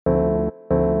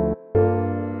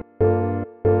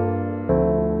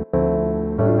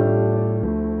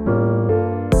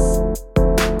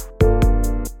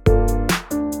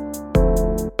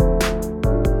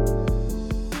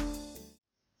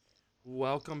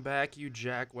Welcome back, you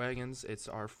Jack Wagons. It's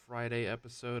our Friday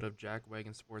episode of Jack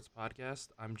Wagon Sports Podcast.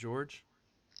 I'm George.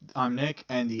 I'm Nick,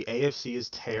 and the AFC is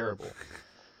terrible.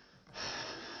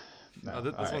 No, all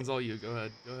This right. one's all you. Go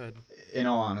ahead. Go ahead. In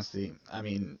all honesty, I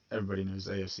mean, everybody knows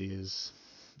AFC is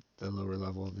the lower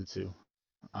level of the two.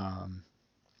 Um,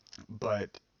 but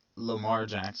Lamar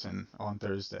Jackson on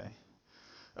Thursday.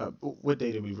 What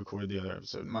day did we record the other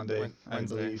episode? Monday, I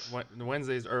Wednesday. believe. The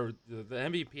Wednesdays or the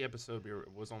MVP episode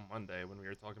was on Monday when we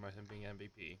were talking about him being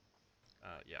MVP.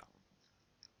 Yeah.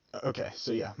 Okay,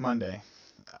 so yeah, Monday.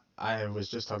 I was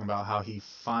just talking about how he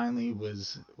finally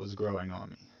was growing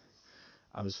on me.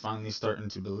 I was finally starting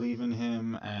to believe in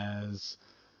him as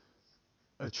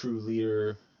a true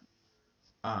leader,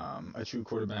 a true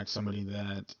quarterback, somebody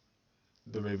that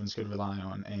the Ravens could rely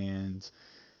on, and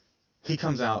he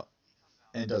comes out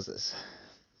and does this.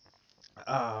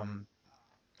 Um,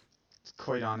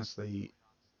 Quite honestly,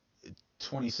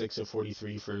 26 of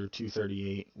 43 for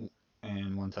 238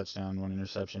 and one touchdown, one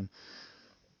interception.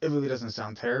 It really doesn't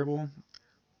sound terrible,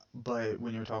 but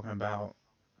when you're talking about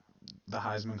the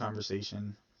Heisman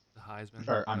conversation, The Heisman,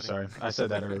 or I'm buddy. sorry, I said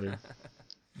that earlier,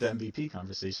 the MVP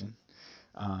conversation,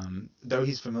 though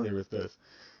he's familiar with both,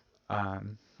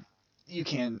 um, you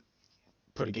can't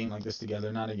put a game like this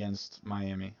together, not against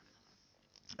Miami.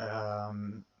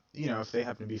 um, if they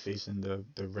happen to be facing the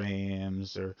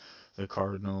Rams or the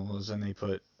Cardinals and they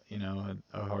put,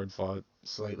 a hard fought,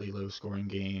 slightly low scoring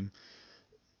game,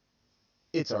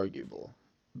 it's arguable.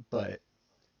 But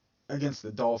against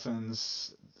the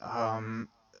Dolphins,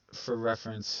 for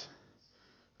reference,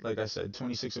 like I said,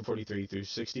 26 of 43 threw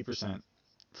 60%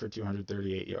 for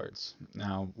 238 yards.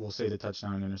 Now, we'll say the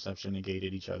touchdown and interception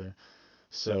negated each other.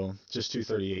 So just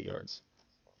 238 yards.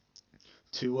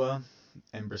 Tua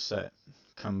and Brissett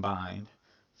combined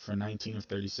for 19 of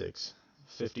 36,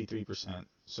 53%,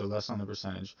 so less on the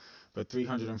percentage, but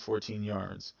 314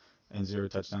 yards and zero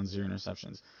touchdowns, zero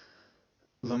interceptions.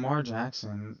 Lamar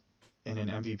Jackson in an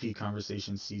MVP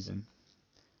conversation season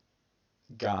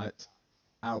got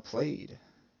outplayed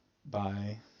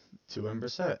by Tua and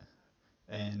Brissett,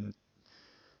 and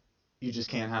you just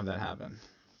can't have that happen.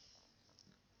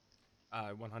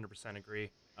 I 100%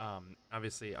 agree.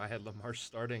 Obviously, I had Lamar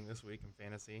starting this week in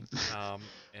fantasy,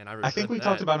 and I I think regret we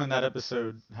talked that. about in that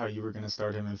episode how you were going to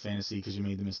start him in fantasy because you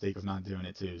made the mistake of not doing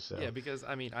it too. Yeah, So because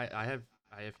I mean, I have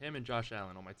him and Josh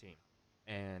Allen on my team,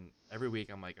 and every week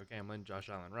I'm like, okay, I'm letting Josh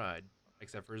Allen ride,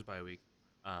 except for his bye week,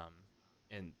 um,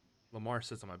 and Lamar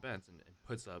sits on my bench and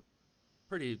puts up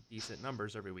pretty decent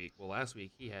numbers every week. Well, last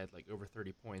week he had like over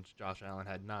 30 points. Josh Allen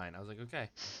had 9. I was like, okay,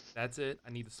 that's it. I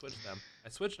need to switch them. I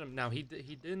switched him. Now he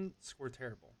didn't score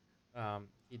terrible.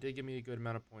 He did give me a good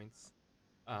amount of points,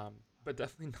 but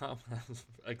definitely not what I was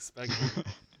expecting.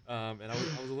 And I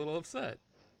was a little upset.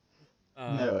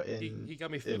 no, He and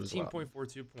got me it was wild.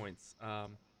 15.42 points.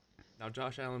 Now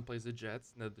Josh Allen plays the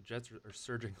Jets. Now the Jets are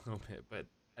surging a little bit, but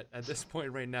at this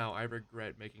point right now, I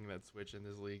regret making that switch in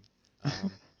this league.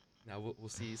 Um, Now we'll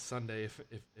see Sunday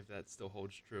if that still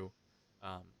holds true.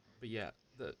 Um, but yeah,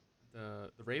 the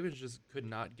Ravens just could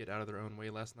not get out of their own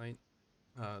way last night.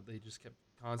 They just kept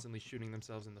constantly shooting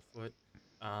themselves in the foot.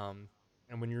 Um,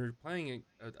 and when you're playing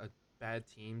a bad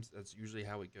teams, that's usually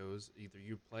how it goes. Either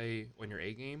you play on your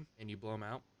A game and you blow them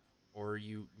out, or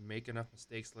you make enough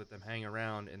mistakes to let them hang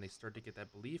around, and they start to get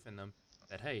that belief in them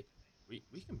that hey, we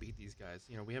can beat these guys.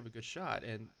 We have a good shot,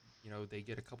 and they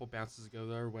get a couple bounces go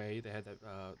their way. They had that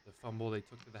the fumble they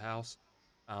took to the house.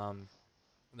 Um,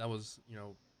 that was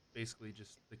basically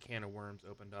just the can of worms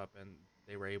opened up, and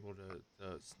they were able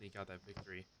to sneak out that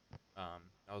victory.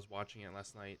 I was watching it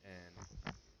last night,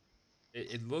 and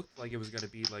it looked like it was going to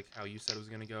be like how you said it was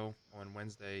going to go on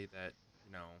Wednesday. That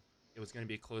you know it was going to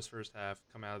be a close first half.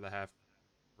 Come out of the half,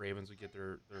 Ravens would get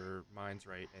their minds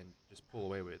right and just pull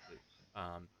away with it.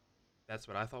 Um, that's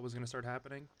what I thought was going to start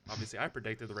happening. Obviously, I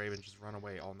predicted the Ravens just run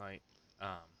away all night.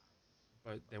 Um,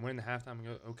 but they went into halftime and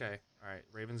go, okay, all right,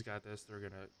 Ravens got this. They're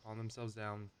gonna calm themselves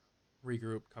down,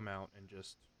 regroup, come out, and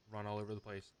just run all over the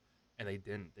place. And they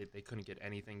didn't. They couldn't get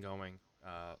anything going.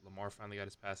 Lamar finally got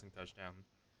his passing touchdown,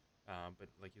 but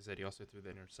like you said, he also threw the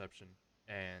interception,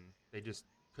 and they just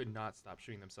could not stop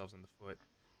shooting themselves in the foot.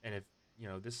 And if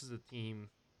this is a team,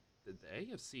 the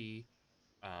AFC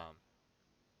um,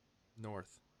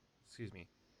 North, excuse me,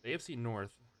 the AFC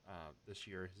North this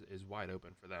year is wide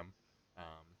open for them.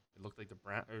 It looked like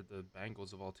the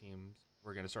Bengals of all teams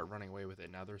were going to start running away with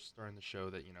it. Now they're starting to show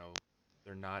that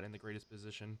they're not in the greatest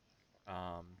position.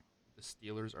 The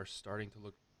Steelers are starting to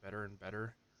look better and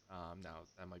better. Now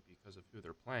that might be because of who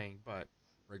they're playing, but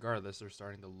regardless, they're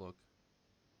starting to look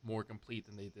more complete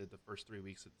than they did the first 3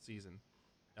 weeks of the season.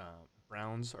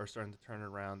 Browns are starting to turn it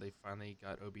around. They finally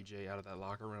got OBJ out of that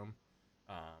locker room.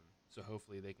 So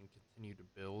hopefully they can continue to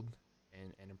build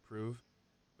and improve.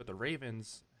 But the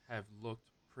Ravens have looked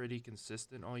pretty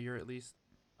consistent all year, at least.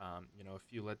 A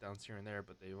few letdowns here and there,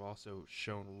 but they've also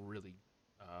shown really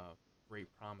uh, great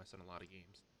promise in a lot of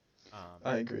games. Um,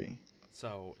 I agree.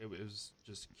 so it was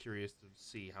just curious to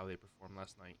see how they performed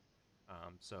last night.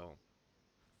 So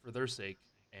for their sake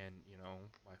and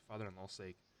my father-in-law's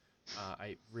sake,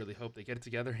 I really hope they get it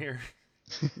together here.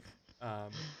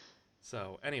 um,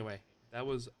 so anyway, that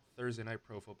was Thursday night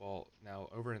pro football. Now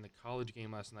over in the college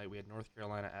game last night, we had North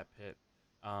Carolina at Pitt.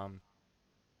 Um,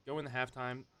 Going to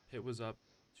halftime, Pitt was up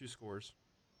 2 scores.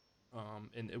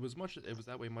 And it was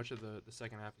that way much of the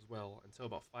second half as well until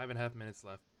about 5.5 minutes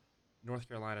left. North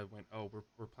Carolina went, oh,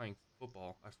 we're playing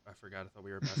football. I forgot. I thought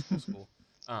we were a basketball school.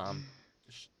 Um,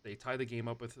 they tied the game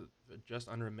up with just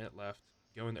under a minute left,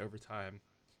 go into overtime,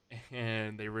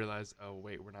 and they realized, oh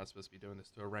wait, we're not supposed to be doing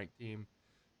this to a ranked team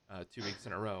 2 weeks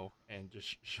in a row, and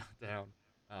just shut down.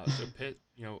 So Pitt,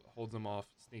 holds them off,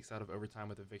 sneaks out of overtime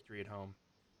with a victory at home.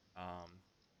 Um,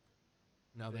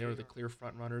 Now they are the clear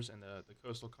front runners in the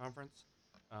Coastal Conference.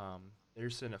 They're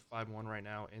sitting at 5-1 right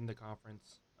now in the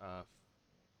conference,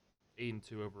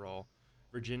 8-2 overall.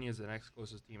 Virginia is the next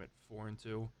closest team at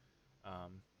 4-2,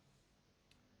 um,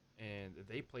 and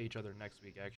they play each other next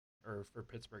week actually, or for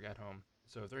Pittsburgh at home.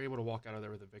 So if they're able to walk out of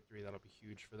there with a victory, that'll be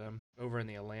huge for them. Over in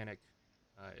the Atlantic,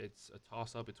 it's a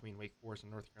toss up between Wake Forest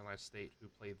and North Carolina State, who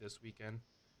play this weekend.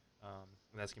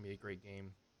 And that's gonna be a great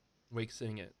game. Wake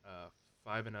sitting at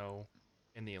 5-0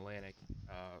 in the Atlantic.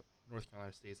 North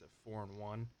Carolina State's at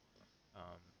 4-1.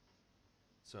 Um,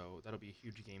 so that'll be a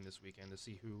huge game this weekend to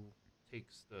see who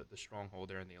takes the stronghold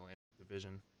there in the Atlantic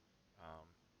Division. Um,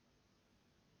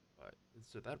 but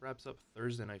so that wraps up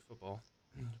Thursday night football.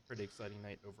 Pretty exciting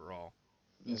night overall.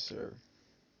 Yes, sir.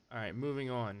 All right, moving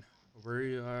on.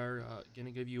 We are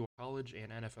gonna give you college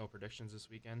and NFL predictions this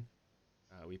weekend.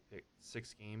 We picked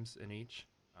 6 games in each.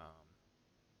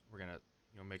 We're gonna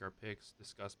make our picks,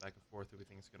 discuss back and forth who we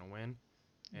think is gonna win,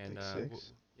 and Pick we'll,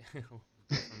 six. we'll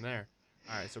go from there.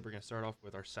 All right, so we're gonna start off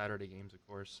with our Saturday games, of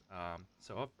course.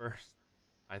 So up first,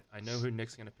 I know who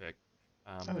Nick's gonna pick.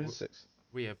 Oh, it is six.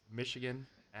 We have Michigan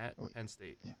at Oh, wait. Penn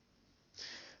State. Yeah.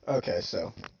 Okay,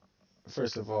 so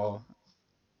first of all,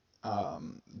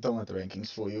 don't let the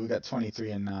rankings fool you. We got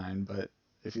 23-9, but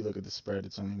if you look at the spread,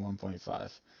 it's only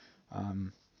 1.5.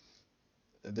 Um,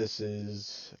 this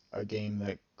is a game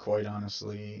that, quite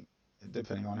honestly,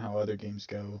 depending on how other games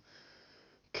go,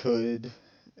 could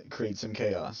create some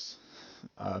chaos.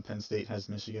 Penn State has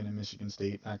Michigan and Michigan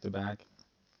State back to back,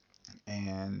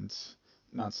 and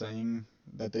not saying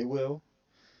that they will,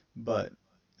 but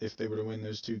if they were to win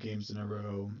those 2 games in a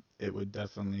row, it would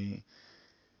definitely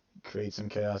create some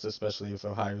chaos, especially if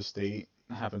Ohio State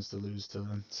happens to lose to,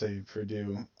 say,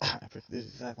 Purdue. I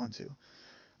predicted that one too.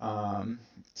 Um,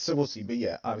 so we'll see. But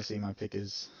yeah, obviously my pick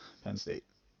is Penn State.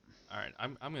 All right,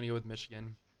 I'm gonna go with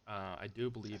Michigan. I do I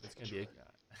believe it's gonna figured you be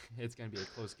a would. it's gonna be a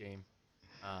close game.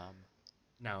 Um,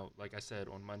 Now, like I said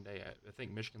on Monday, I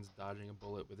think Michigan's dodging a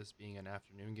bullet with this being an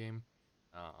afternoon game.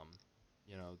 Um,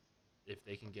 you know, if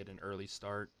they can get an early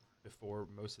start before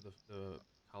most of the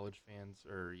college fans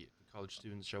or the college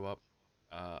students show up,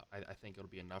 I think it'll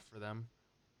be enough for them.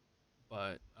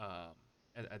 But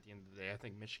at the end of the day, I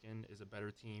think Michigan is a better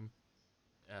team.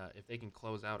 If they can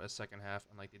close out a second half,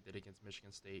 unlike they did against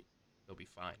Michigan State, they'll be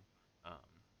fine. Um,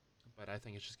 but I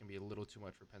think it's just going to be a little too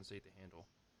much for Penn State to handle.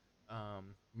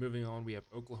 Moving on, we have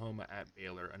Oklahoma at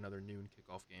Baylor, another noon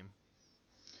kickoff game.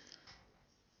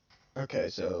 Okay,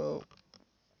 so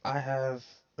I have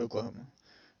Oklahoma.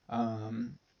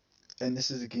 Um, and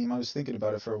this is a game I was thinking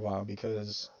about it for a while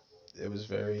because it was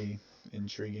very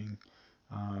intriguing.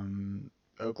 Um,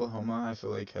 Oklahoma, I feel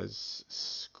like, has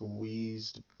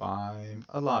squeezed by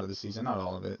a lot of the season, not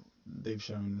all of it. They've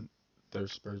shown their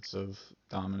spurts of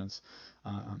dominance.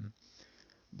 Um,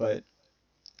 but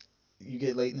you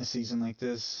get late in the season like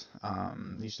this,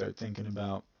 you start thinking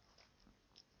about,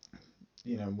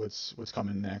 what's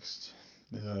coming next.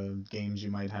 The games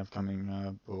you might have coming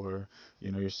up, or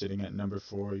you're sitting at number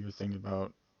 4, you're thinking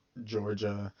about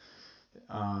Georgia.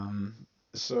 Um,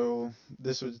 so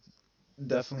this was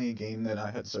definitely a game that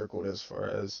I had circled as far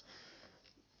as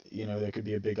there could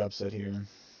be a big upset here,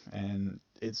 and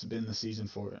it's been the season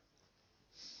for it.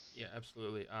 Yeah,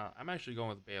 absolutely. I'm actually going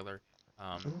with Baylor.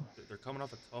 Ooh. They're coming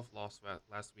off a tough loss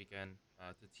last weekend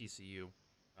to TCU,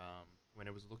 when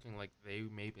it was looking like they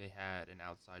maybe had an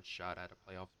outside shot at a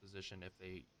playoff position if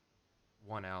they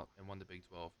won out and won the Big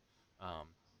 12. Um,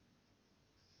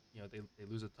 they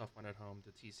lose a tough one at home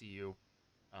to TCU.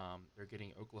 They're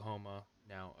getting Oklahoma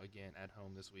now again at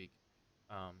home this week.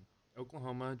 Um,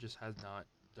 Oklahoma just has not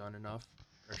done enough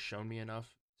or shown me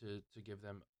enough to give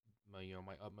them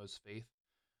my utmost faith.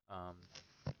 Um,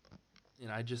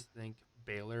 and I just think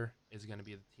Baylor is going to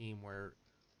be the team where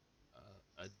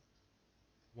a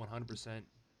 100%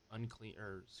 unclean,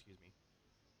 or excuse me,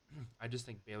 I just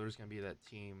think Baylor's going to be that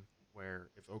team where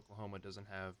if Oklahoma doesn't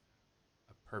have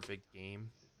a perfect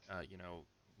game, you know,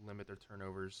 limit their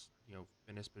turnovers, you know,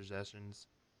 finish possessions,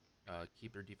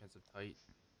 keep their defensive tight.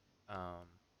 Um,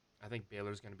 I think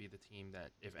Baylor's going to be the team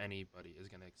that, if anybody, is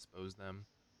going to expose them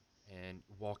and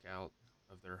walk out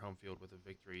of their home field with a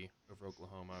victory over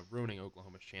Oklahoma, ruining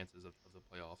Oklahoma's chances of the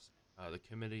playoffs. The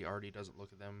committee already doesn't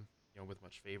look at them, you know, with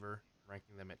much favor,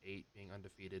 ranking them at 8, being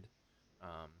undefeated.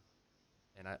 Um,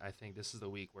 and I think this is the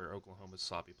week where Oklahoma's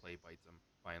sloppy play bites them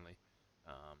finally.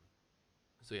 Um,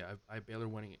 so yeah, I Baylor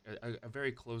winning a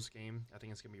very close game. I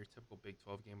think it's gonna be your typical Big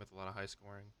 12 game with a lot of high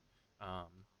scoring.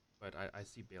 But I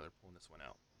see Baylor pulling this one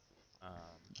out.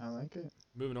 I like it.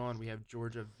 Moving on, we have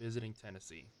Georgia visiting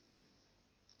Tennessee.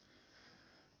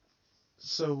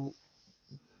 So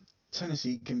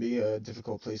Tennessee can be a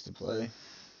difficult place to play.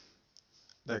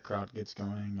 That crowd gets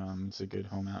going. It's a good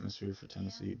home atmosphere for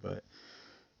Tennessee, but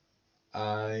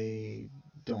I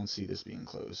don't see this being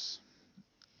close.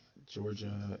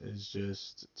 Georgia is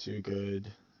just too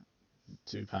good,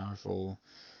 too powerful.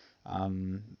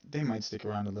 They might stick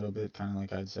around a little bit, kind of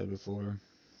like I'd said before.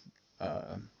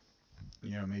 Uh,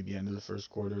 maybe end of the first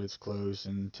quarter it's close,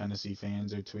 and Tennessee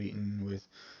fans are tweeting with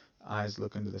eyes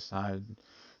looking to the side.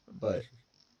 But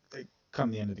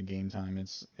come the end of the game time,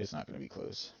 it's not going to be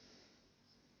close.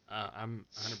 I'm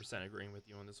 100% agreeing with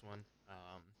you on this one.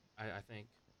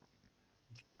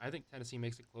 I think Tennessee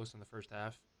makes it close in the first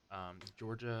half.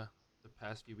 Georgia, the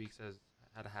past few weeks, has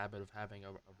had a habit of having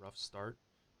a rough start.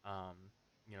 Um,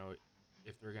 you know,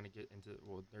 if they're gonna get into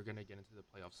they're gonna get into the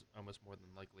playoffs almost more than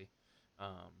likely.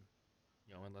 Um,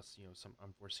 unless some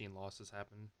unforeseen losses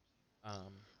happen.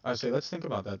 Um, I say let's think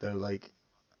about that though. Like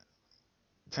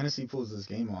Tennessee pulls this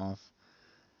game off,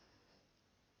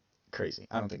 crazy.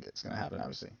 I don't think it's going to happen,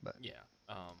 obviously, but yeah.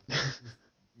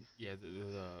 Yeah,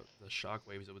 the shock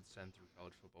waves it would send through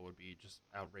college football would be just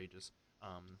outrageous.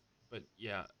 But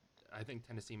yeah, I think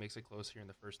Tennessee makes it close here in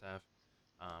the first half.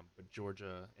 But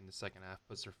Georgia in the second half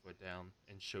puts their foot down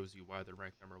and shows you why they're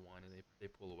ranked number one, and they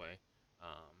pull away.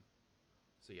 Um,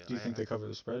 so yeah, do you think they cover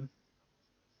the spread?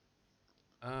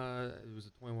 it was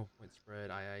a 21-point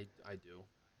spread. I do.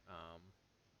 Um,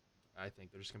 I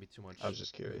think there's gonna be too I much. was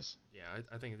just curious. Yeah,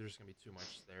 I think there's gonna be too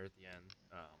much there at the end.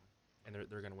 And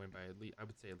they're gonna win by at least, I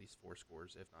would say, at least 4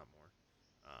 scores, if not more.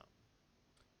 Um,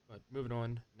 but moving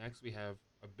on, next we have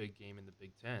a big game in the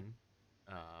Big Ten.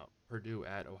 Purdue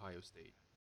at Ohio State.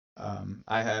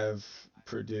 I have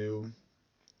Purdue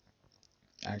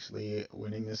actually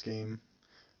winning this game,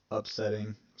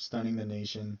 upsetting, stunning the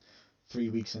nation, 3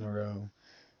 weeks in a row,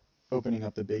 opening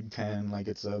up the Big Ten like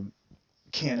it's a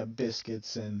can of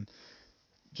biscuits and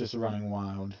just running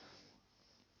wild.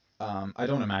 I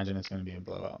don't imagine it's going to be a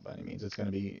blowout by any means. It's going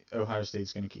to be Ohio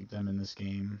State's going to keep them in this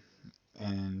game,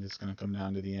 and it's going to come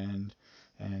down to the end.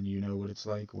 And you know what it's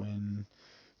like when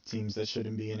teams that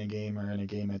shouldn't be in a game are in a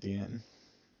game at the end.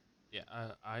 Yeah,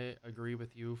 I agree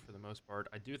with you for the most part.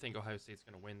 I do think Ohio State's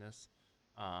going to win this,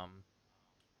 um,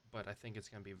 but I think it's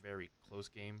going to be a very close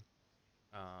game.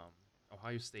 Um,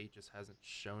 Ohio State just hasn't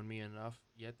shown me enough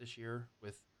yet this year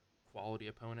with quality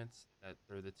opponents that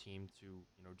they're the team to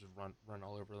just run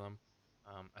all over them.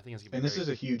 I think it's gonna be And this very is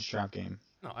a huge trap game.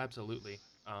 no, absolutely.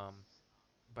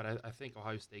 But I think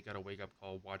Ohio State got a wake up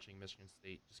call watching Michigan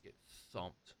State just get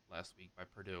thumped last week by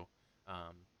Purdue.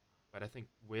 Um, but I think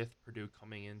with Purdue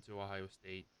coming into Ohio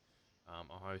State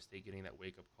getting that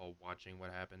wake up call, watching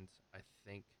what happened, I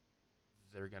think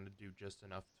they're going to do just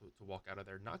enough to walk out of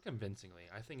there. Not convincingly.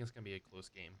 I think it's going to be a close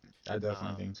game. I definitely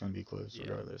Um, think it's going to be close yeah.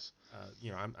 regardless.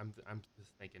 I'm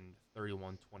just thinking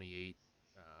 31-28,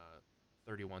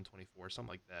 31-24, something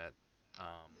like that.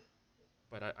 Um,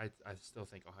 but I still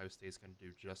think Ohio State's going to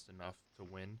do just enough to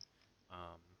win.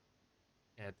 Um,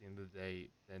 and at the end of the day,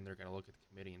 then they're going to look at the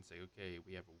committee and say, okay,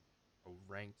 we have a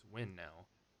ranked win now.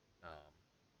 Um,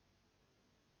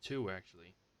 two,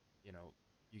 actually. You know,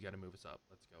 you got to move us up.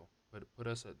 Let's go. Put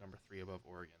us at number 3 above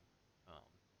Oregon. Um,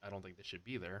 I don't think they should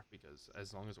be there because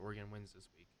as long as Oregon wins this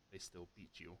week, they still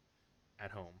beat you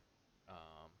at home.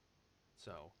 Um,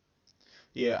 so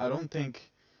Yeah, I don't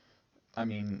think. I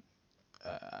mean,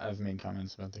 I've made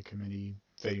comments about the committee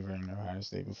favoring Ohio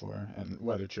State before, and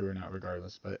whether true or not,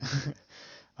 regardless. But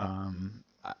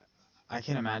I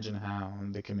can't imagine how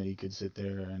the committee could sit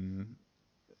there and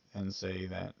say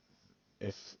that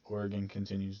if Oregon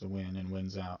continues to win and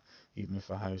wins out, even if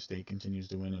Ohio State continues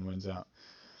to win and wins out.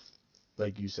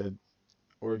 Like you said,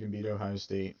 Oregon beat Ohio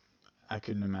State. I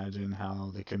couldn't imagine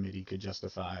how the committee could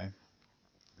justify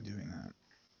doing that.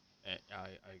 I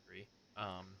agree.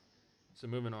 So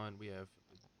moving on, we have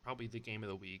probably the game of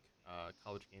the week.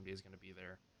 College game day is going to be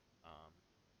there, um,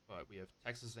 but we have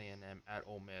Texas A&M at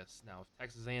Ole Miss. Now, if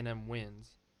Texas A&M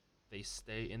wins, they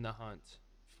stay in the hunt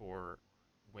for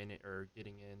winning or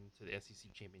getting into the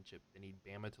SEC championship. They need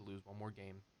Bama to lose one more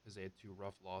game because they had two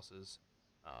rough losses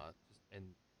in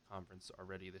conference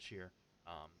already this year.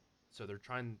 Um, so they're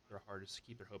trying their hardest to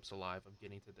keep their hopes alive of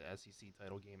getting to the SEC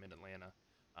title game in Atlanta.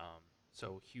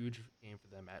 So huge game for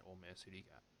them at Ole Miss. Who do you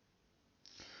got?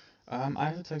 I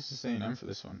have Texas A&M for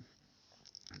this one.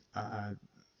 Uh,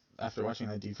 After watching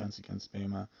that defense against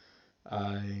Bama,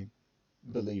 I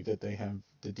believe that they have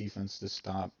the defense to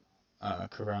stop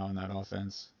Corral in that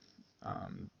offense.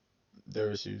 Um,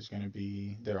 their issue is going to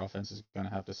be their offense is going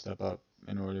to have to step up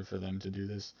in order for them to do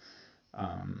this.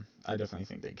 I definitely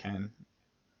think they can.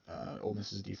 Ole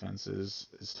Miss's defense is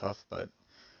tough, but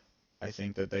I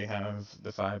think that they have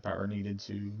the firepower needed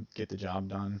to get the job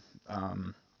done.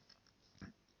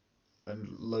 A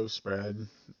low spread,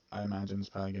 I imagine, is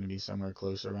probably going to be somewhere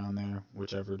close around there,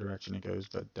 whichever direction it goes.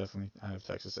 But definitely, I have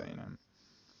Texas A&M.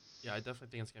 Yeah, I definitely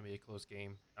think it's going to be a close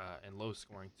game and low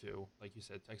scoring too. Like you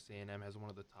said, Texas A&M has one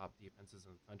of the top defenses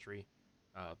in the country.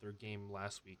 Their game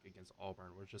last week against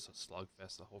Auburn was just a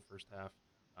slugfest the whole first half.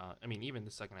 I mean, even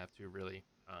the second half too. Really,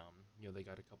 they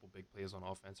got a couple big plays on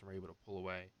offense and were able to pull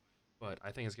away. But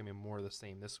I think it's going to be more of the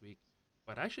same this week.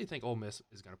 But I actually think Ole Miss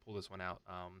is going to pull this one out.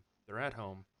 They're at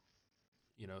home.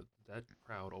 That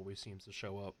crowd always seems to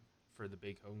show up for the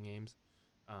big home games,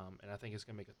 and I think it's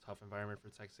going to make a tough environment for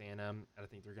Texas A&M. And I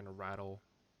think they're going to rattle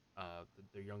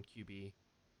their young QB,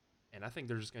 and I think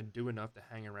they're just going to do enough to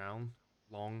hang around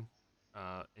long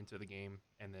into the game,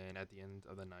 and then at the end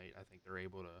of the night, I think they're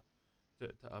able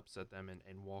to upset them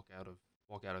and walk out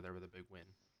of there with a big win.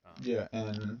 Um, Yeah,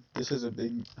 and this is a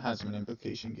big Heisman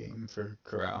implication game for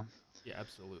Corral. yeah,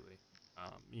 absolutely.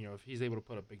 If he's able to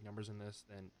put up big numbers in this,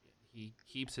 then he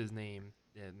keeps his name.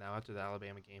 And now after the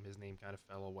Alabama game, his name kind of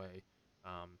fell away.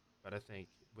 But I think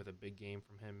with a big game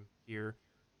from him here,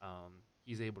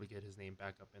 he's able to get his name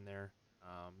back up in there.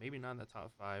 Maybe not in the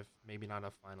top five, maybe not a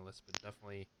finalist, but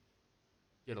definitely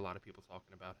get a lot of people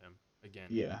talking about him again.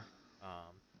 Yeah.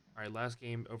 All right, last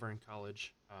game over in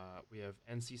college. We have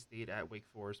NC State at Wake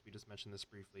Forest. We just mentioned this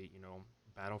briefly.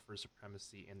 Battle for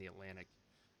supremacy in the Atlantic.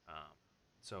 Um,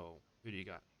 so who do you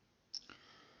got?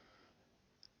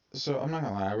 So I'm not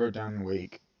gonna lie, I wrote down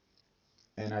Wake,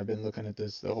 and I've been looking at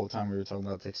this the whole time we were talking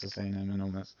about Texas A&M and Ole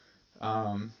Miss.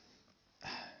 Um,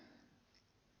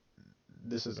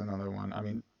 this is another one. I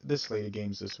mean, this slate of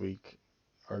games this week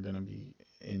are gonna be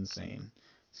insane.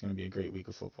 It's gonna be a great week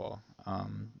of football.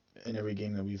 And every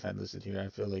game that we've had listed here, I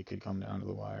feel like could come down to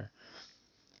the wire.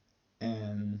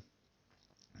 And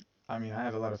I mean, I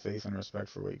have a lot of faith and respect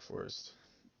for Wake Forest,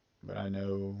 but I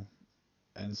know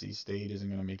NC State isn't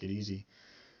gonna make it easy.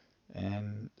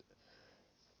 And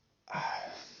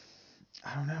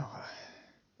I don't know.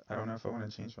 I don't know if I want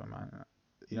to change my mind.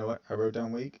 You know what? I wrote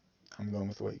down Wake. I'm going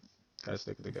with Wake. Gotta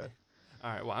stick with the gut.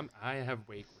 All right. Well, I have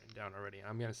Wake written down already.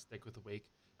 I'm gonna stick with the Wake.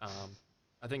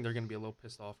 I think they're gonna be a little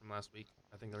pissed off from last week.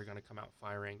 I think they're gonna come out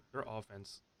firing. Their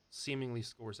offense seemingly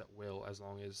scores at will as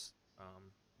long as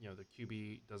the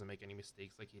QB doesn't make any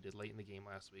mistakes like he did late in the game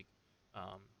last week.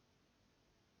 Um,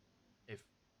 if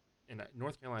and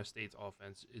North Carolina State's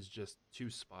offense is just too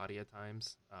spotty at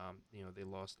times. They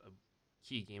lost a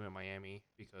key game at Miami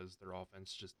because their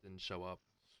offense just didn't show up.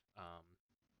 Um,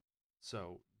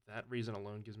 so that reason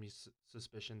alone gives me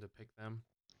suspicion to pick them.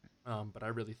 But I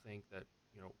really think that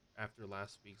after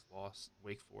last week's loss,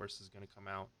 Wake Forest is going to come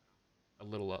out a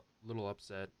little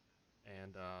upset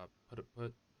and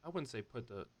put I wouldn't say put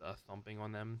the thumping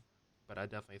on them, but I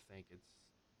definitely think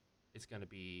it's going to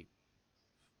be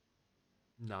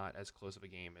not as close of a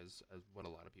game as what a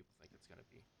lot of people think it's going to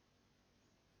be.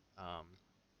 Um,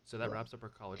 so that Well, wraps up our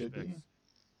college could be. picks.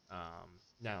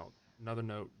 Now, another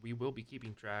note: we will be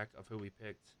keeping track of who we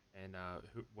picked and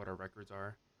what our records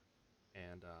are,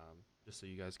 and just so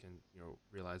you guys can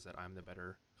realize that I'm the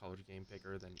better college game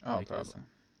picker than Oh, Nick is. probably.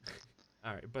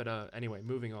 All right, but anyway,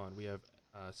 moving on. We have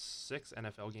 6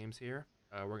 NFL games here.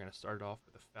 We're gonna start it off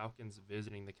with the Falcons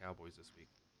visiting the Cowboys this week.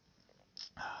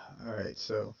 All right.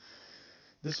 So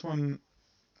this one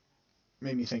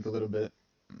made me think a little bit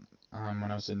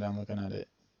when I was sitting down looking at it.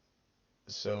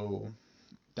 So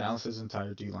Dallas's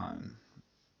entire D line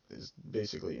is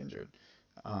basically injured.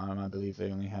 I believe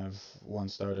they only have one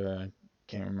starter. I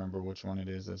Can't remember which one it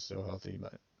is that's still healthy,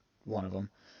 but one of them.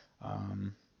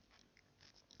 Um,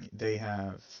 they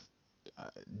have uh,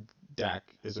 Dak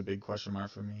is a big question mark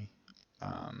for me.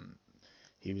 Um,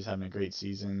 he was having a great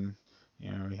season. He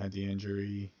had the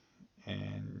injury,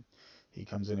 and he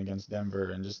comes in against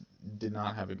Denver and just did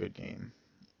not have a good game.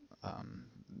 Um,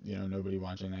 Nobody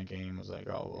watching that game was like,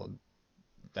 "Oh well,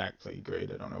 Dak played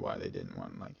great. I don't know why they didn't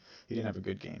win." Like he didn't have a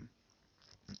good game.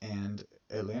 And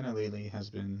Atlanta lately has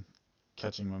been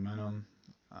catching momentum,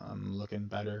 looking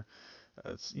better.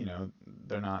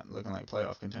 They're not looking like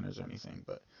playoff contenders or anything,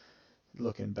 but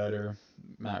looking better.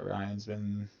 Matt Ryan's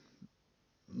been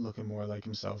looking more like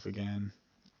himself again,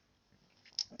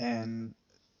 and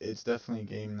it's definitely a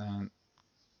game that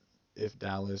if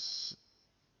Dallas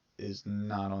is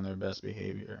not on their best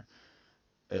behavior,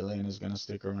 Atlanta's gonna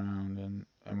stick around,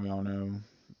 and we all know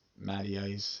Matty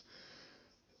Ice.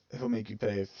 He'll make you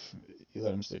pay if you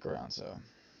let him stick around. So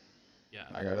Yeah,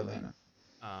 I got absolutely. Atlanta.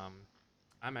 Um,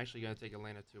 I'm actually going to take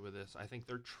Atlanta too with this. I think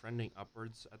they're trending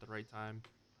upwards at the right time.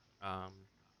 Um,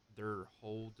 their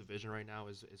whole division right now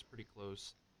is pretty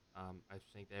close. I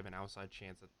think they have an outside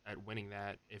chance at winning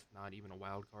that, if not even a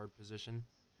wild card position.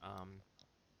 Um,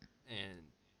 and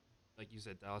like you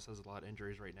said, Dallas has a lot of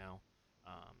injuries right now.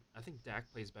 I think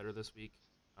Dak plays better this week.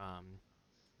 Um,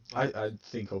 but I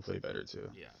think he'll play better too.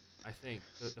 yeah, I think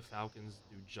the Falcons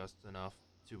do just enough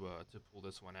to pull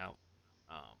this one out.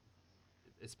 Um,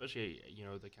 Especially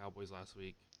the Cowboys last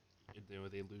week.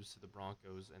 They lose to the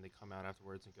Broncos and they come out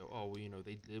afterwards and go, oh well,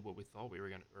 they did what we thought we were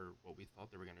gonna or what we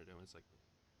thought they were gonna do. And it's like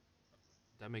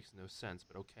that makes no sense,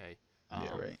 but okay.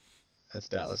 Yeah, Um, right. That's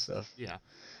Dallas stuff. yeah.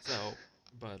 So,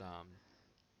 but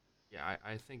yeah,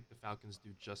 I think the Falcons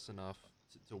do just enough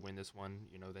to win this one.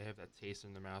 They have that taste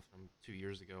in their mouth from 2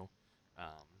 years ago.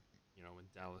 Um, when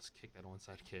Dallas kicked that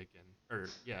onside kick or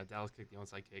yeah, Dallas kicked the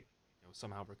onside kick.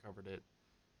 Somehow recovered it.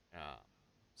 Uh,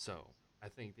 so I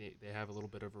think they have a little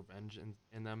bit of revenge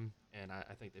in them, and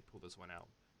I think they pull this one out.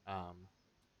 Um,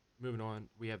 Moving on,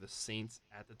 we have the Saints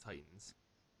at the Titans.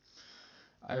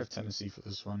 I have Tennessee for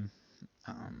this one.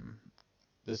 Um,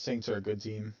 the Saints are a good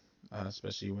team,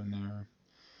 especially when they're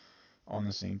on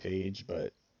the same page.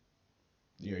 But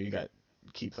you got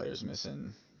key players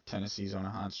missing. Tennessee's on a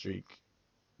hot streak.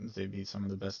 They beat some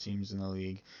of the best teams in the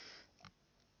league.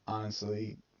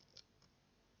 Honestly,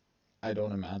 I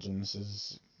don't imagine this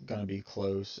is gonna be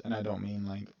close, and I don't mean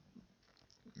like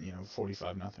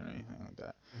 45 nothing or anything like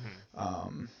that. Mm-hmm.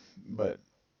 Um, but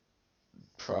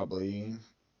probably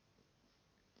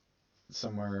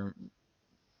somewhere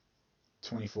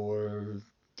 24-3,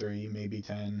 maybe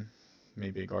 10,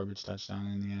 maybe a garbage touchdown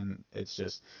in the end.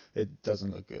 It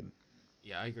doesn't look good.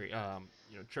 Yeah, I agree.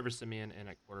 Trevor Simeon in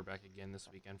at quarterback again this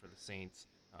weekend for the Saints.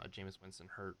 Jameis Winston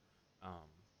hurt. Um,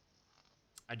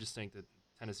 I just think that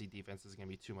Tennessee defense is going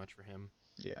to be too much for him.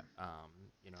 Yeah.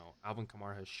 Alvin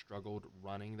Kamara has struggled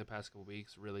running the past couple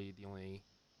weeks. Really, the only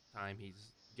time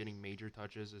he's getting major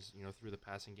touches is through the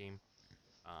passing game.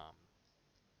 Um,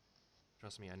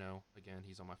 Trust me, I know. Again,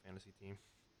 he's on my fantasy team.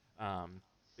 Um,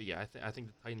 but yeah, I think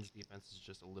the Titans defense is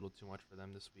just a little too much for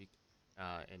them this week.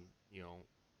 And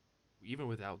even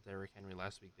without Derrick Henry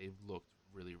last week, they've looked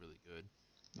really really good.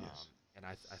 Yes. And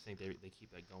I think they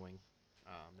keep that going.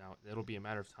 Now it'll be a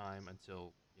matter of time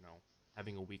until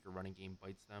having a weaker running game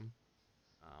bites them.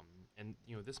 And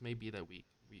this may be that week.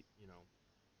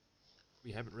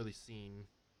 We haven't really seen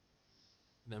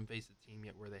them face a team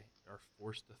yet where they are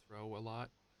forced to throw a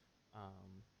lot.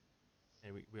 Um,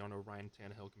 and we all know Ryan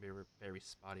Tannehill can be very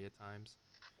spotty at times.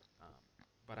 Um,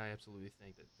 but I absolutely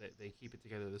think that they keep it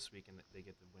together this week and they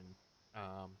get the win.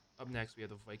 Up next, we have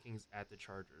the Vikings at the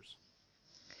Chargers.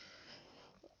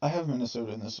 I have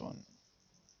Minnesota in this one.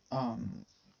 Um,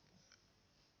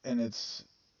 and it's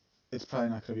probably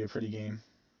not going to be a pretty game.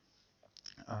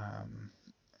 Um,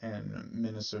 and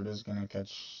Minnesota's going to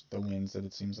catch the wins that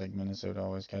it seems like Minnesota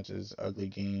always catches. Ugly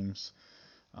games,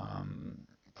 um,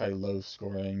 probably low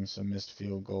scoring, some missed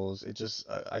field goals.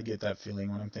 I get that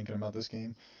feeling when I'm thinking about this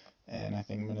game, and I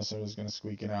think Minnesota's going to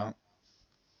squeak it out.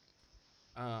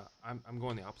 I'm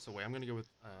going the opposite way. I'm going to go with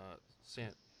San.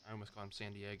 I almost call him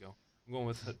San Diego. I'm going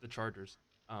with the Chargers.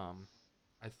 Um,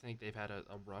 I think they've had a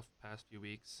rough past few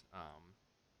weeks.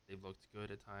 They've looked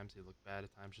good at times. They look bad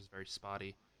at times, just very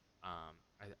spotty.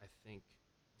 I think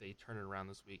they turn it around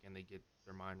this week and they get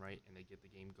their mind right and they get the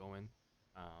game going.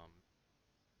 Um,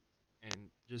 and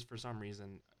just for some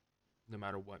reason, no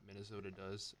matter what Minnesota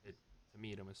does, it to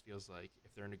me it almost feels like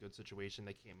if they're in a good situation,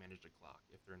 they can't manage the clock.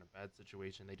 If they're in a bad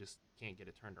situation, they just can't get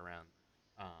it turned around.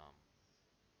 Um,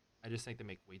 I just think they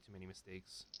make way too many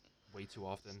mistakes, way too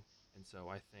often, and so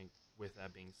I think with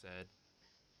that being said,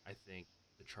 I think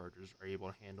the Chargers are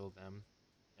able to handle them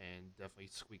and definitely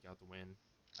squeak out the win.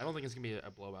 I don't think it's gonna be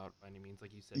a blowout by any means,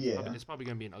 like you said. Yeah, It's probably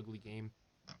gonna be an ugly game.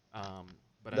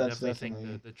 But I that's definitely think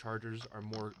definitely. the Chargers are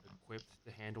more equipped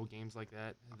to handle games like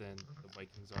that than the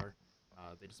Vikings are.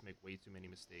 They just make way too many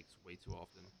mistakes way too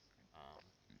often. Um,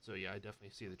 so yeah, I definitely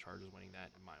see the Chargers winning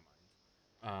that in my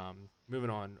mind. Moving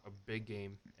on, a big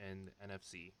game in the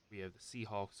NFC. We have the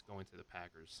Seahawks going to the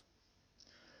Packers.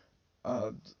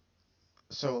 Uh,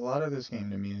 so a lot of this game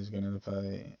to me is gonna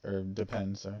play or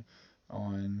depend, sorry,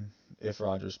 on if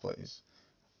Rodgers plays.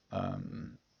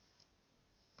 Um,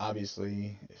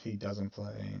 Obviously, if he doesn't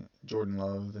play, Jordan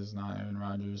Love is not Aaron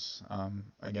Rodgers.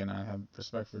 Again, I have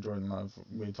respect for Jordan Love.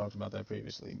 We talked about that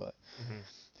previously, but Hmm.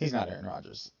 he's not Aaron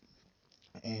Rodgers.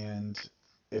 And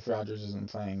if Rodgers isn't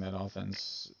playing, that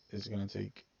offense is going to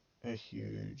take a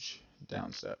huge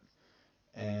downstep.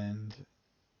 And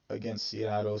against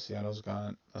Seattle, Seattle's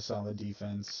got a solid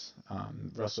defense.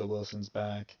 Russell Wilson's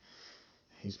back.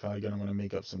 He's probably going to want to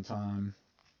make up some time.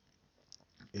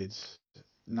 It's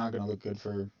not going to look good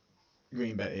for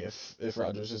Green Bay if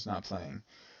Rodgers is not playing.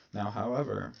 Now,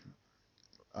 however,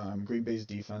 Green Bay's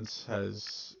defense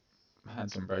has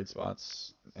had some bright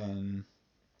spots, and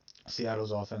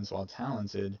Seattle's offense, while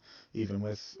talented, even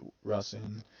with Russ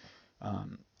in,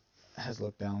 um, has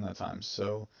looked down at times.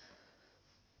 So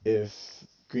if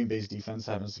Green Bay's defense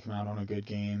happens to come out on a good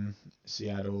game,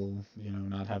 Seattle,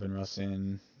 not having Russ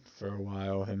in for a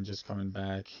while, him just coming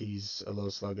back, he's a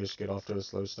little sluggish, get off to a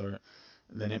slow start,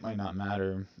 then it might not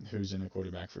matter who's in a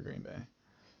quarterback for Green Bay.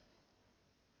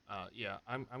 Yeah,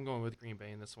 I'm going with Green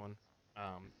Bay in this one.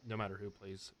 No matter who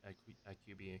plays at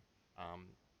QB. Um,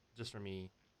 just for me,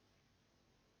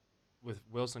 with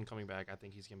Wilson coming back, I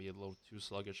think he's gonna be a little too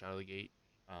sluggish out of the gate.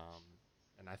 Um,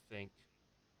 and I think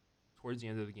towards the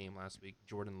end of the game last week,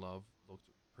 Jordan Love looked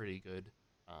pretty good.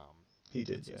 Um, He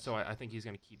did, it's, yes. so I think he's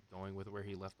going to keep going with where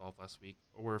he left off last week.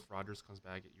 Or if Rodgers comes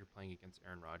back, you're playing against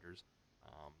Aaron Rodgers.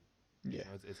 Um, Yeah,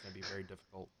 it's going to be very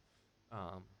difficult.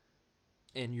 Um,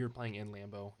 and you're playing in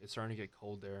Lambeau. It's starting to get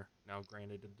cold there. Now,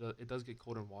 granted, it does get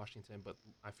cold in Washington, but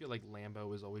I feel like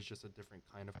Lambeau is always just a different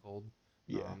kind of cold.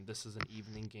 yeah. This is an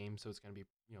evening game, so it's going to be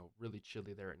really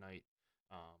chilly there at night.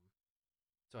 Um,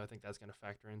 so I think that's going to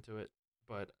factor into it.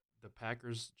 But the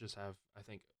Packers just have, I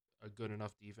think, a good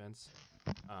enough defense,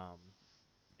 um,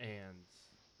 and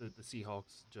the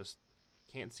Seahawks just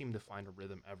can't seem to find a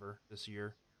rhythm ever this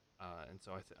year. And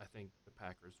so I think the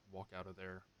Packers walk out of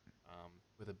there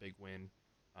with a big win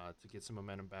to get some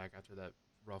momentum back after that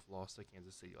rough loss to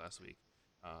Kansas City last week.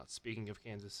 Speaking of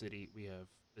Kansas City, we have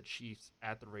the Chiefs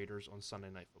at the Raiders on Sunday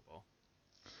Night Football.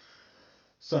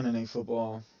 Sunday Night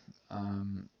Football.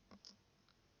 Um,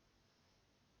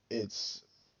 it's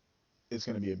it's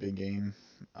going to be a big game.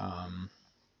 Um,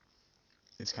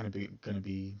 it's kind of going to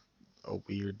be a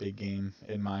weird big game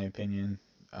in my opinion,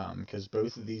 because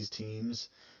both of these teams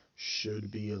should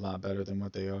be a lot better than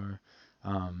what they are.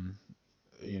 Um,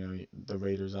 the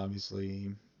Raiders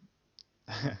obviously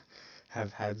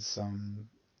have had some,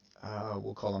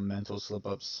 we'll call them mental slip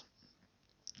ups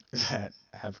that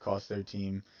have cost their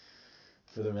team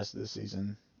for the rest of the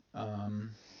season.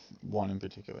 Um, One in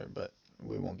particular, but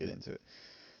we won't get into it.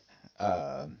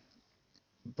 Uh,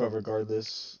 but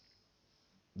regardless,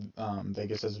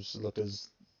 Vegas has looked as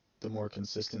the more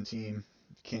consistent team.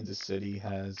 Kansas City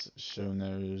has shown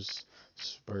there's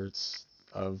spurts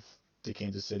of the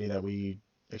Kansas City that we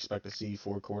expect to see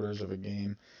 4 quarters of a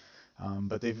game.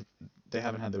 But they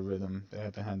haven't had the rhythm. They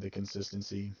haven't had the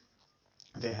consistency.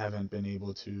 They haven't been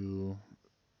able to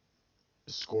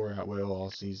score at will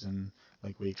all season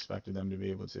like we expected them to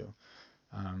be able to.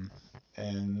 Um,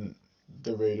 and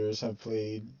the Raiders have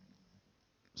played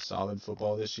solid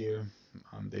football this year.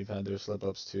 They've had their slip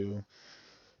ups too.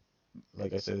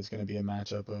 Like I said, it's going to be a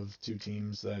matchup of two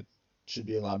teams that should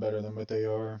be a lot better than what they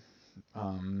are,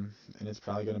 and it's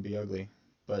probably going to be ugly.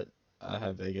 But I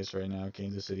have Vegas right now.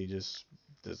 Kansas City just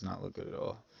does not look good at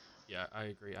all. Yeah, I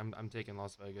agree. I'm taking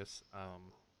Las Vegas.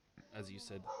 As you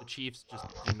said, the Chiefs just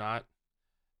do not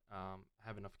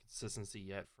have enough consistency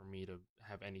yet for me to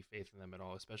have any faith in them at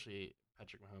all, especially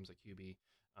Patrick Mahomes at QB.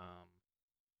 Um,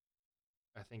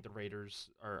 I think the Raiders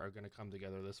are going to come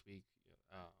together this week,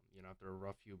 after a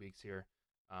rough few weeks here,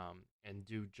 and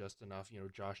do just enough.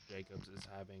 Josh Jacobs is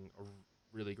having a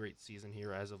really great season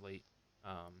here as of late.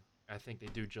 I think they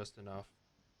do just enough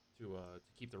to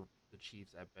keep the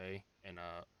Chiefs at bay and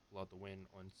pull out the win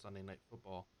on Sunday Night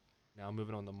Football. Now,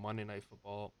 moving on to Monday Night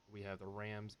Football, we have the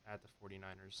Rams at the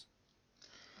 49ers.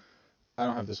 I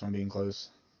don't have this one being close.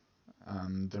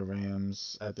 The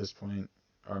Rams at this point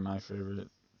are my favorite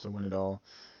to win it all.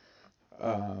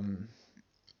 Um,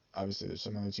 Obviously, there's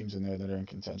some other teams in there that are in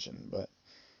contention, but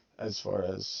as far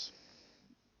as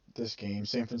this game,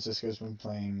 San Francisco's been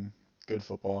playing good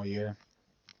football all year,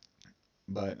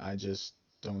 but I just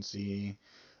don't see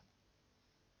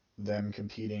them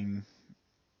competing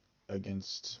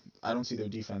against. I don't see their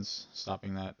defense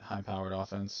stopping that high-powered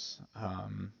offense.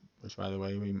 Which, by the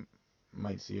way, we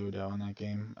might see Odell in that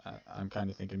game. I'm kind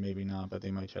of thinking maybe not, but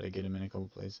they might try to get him in a couple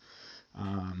plays.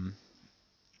 Um,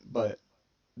 but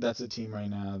that's a team right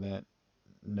now that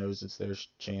knows it's their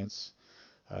chance.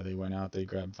 They went out, they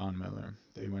grabbed Von Miller.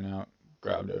 They went out,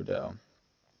 grabbed Odell,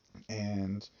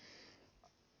 and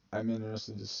I'm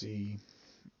interested to see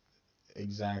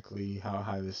exactly how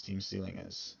high this team's ceiling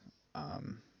is.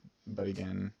 Um, but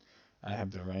again, I have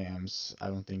the Rams. I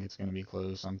don't think it's going to be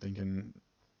close. I'm thinking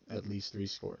at least 3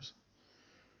 scores.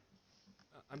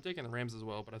 I'm taking the Rams as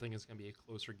well, but I think it's going to be a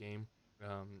closer game.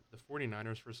 The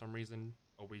 49ers, for some reason,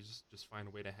 always just find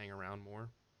a way to hang around more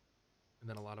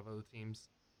than a lot of other teams.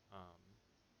 Um,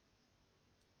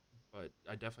 but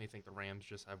I definitely think the Rams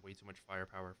just have way too much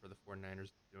firepower for the 49ers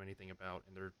to do anything about,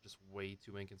 and they're just way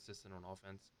too inconsistent on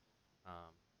offense.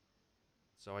 Um,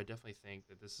 so I definitely think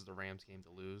that this is the Rams game to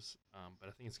lose, but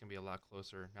I think it's going to be a lot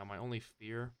closer. Now, my only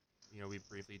fear, we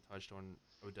briefly touched on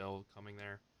Odell coming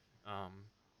there. Um,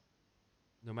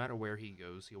 no matter where he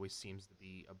goes, he always seems to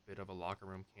be a bit of a locker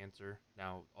room cancer.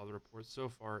 Now, all the reports so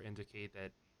far indicate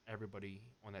that everybody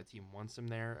on that team wants him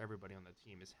there. Everybody on that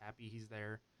team is happy he's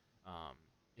there. Um,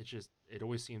 it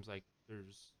always seems like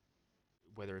there's,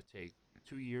 whether it take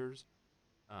 2 years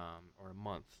or a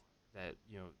month, that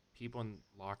people in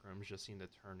locker rooms just seem to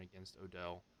turn against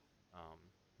Odell. Um,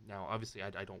 Now, obviously,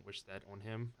 I don't wish that on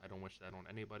him. I don't wish that on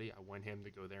anybody. I want him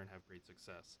to go there and have great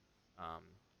success. Um,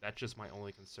 that's just my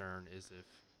only concern is if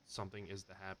something is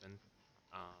to happen,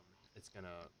 um, it's gonna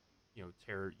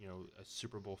tear a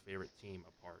Super Bowl favorite team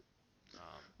apart.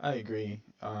 Um, I agree.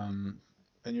 And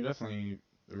you're definitely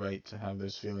right to have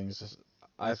those feelings.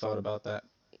 I thought about that.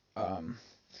 Um,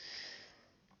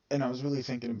 and I was really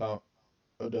thinking about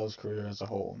Odell's career as a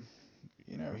whole.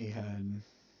 He had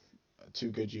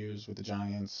 2 good years with the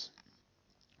Giants,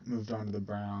 moved on to the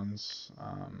Browns.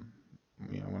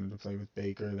 Wanted to play with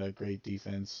Baker, that great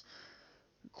defense.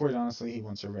 Quite honestly, he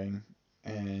wants a ring,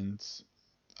 and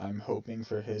I'm hoping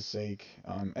for his sake,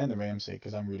 and the Rams' sake,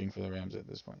 because I'm rooting for the Rams at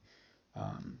this point,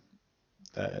 um,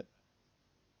 that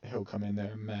he'll come in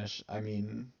there and mesh. I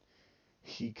mean,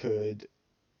 he could,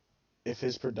 if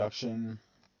his production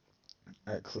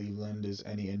at Cleveland is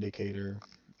any indicator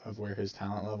of where his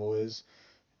talent level is,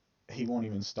 he won't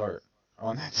even start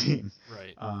on that team.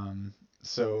 right. Um,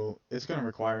 so it's going to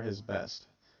require his best,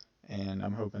 and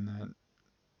I'm hoping that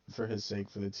for his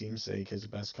sake, for the team's sake, his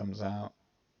best comes out.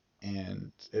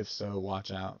 And if so,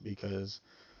 watch out because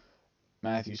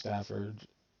Matthew Stafford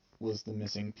was the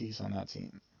missing piece on that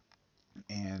team,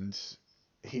 and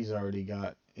he's already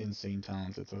got insane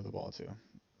talent to throw the ball to.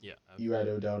 Yeah, You add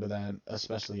absolutely. Odell to that,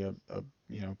 especially a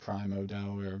prime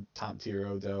Odell or top tier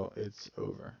Odell, it's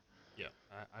over. Yeah,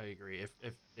 I agree.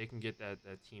 If they can get that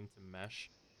team to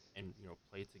mesh and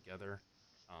play together,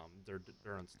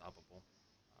 they're unstoppable.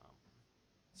 Um,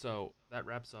 So that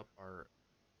wraps up our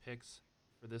picks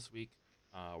for this week.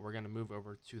 We're going to move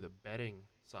over to the betting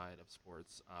side of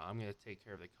sports. I'm going to take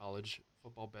care of the college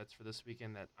football bets for this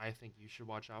weekend that I think you should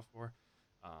watch out for.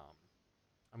 Um,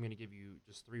 I'm going to give you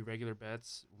just 3 regular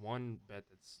bets, one bet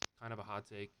that's kind of a hot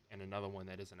take, and another one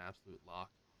that is an absolute lock.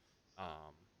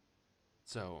 Um,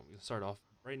 so I'm going to start off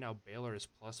right now. Baylor is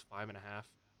plus 5.5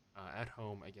 at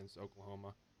home against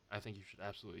Oklahoma. I think you should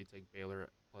absolutely take Baylor at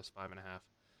plus 5.5.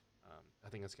 I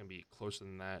think it's going to be closer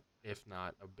than that, if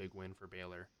not a big win for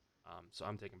Baylor. So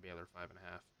I'm taking Baylor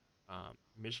 5.5.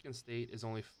 Michigan State is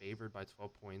only favored by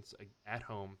 12 points at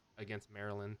home against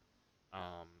Maryland.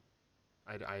 Um,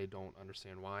 I don't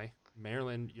understand why.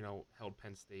 Maryland, held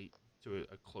Penn State to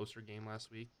a closer game last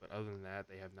week, but other than that,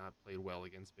 they have not played well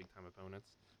against big time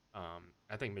opponents.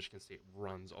 I think Michigan State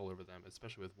runs all over them,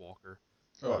 especially with Walker.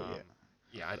 Oh yeah.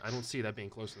 Yeah, I don't see that being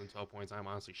closer than 12 points. I'm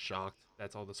honestly shocked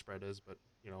that's all the spread is, but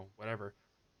whatever.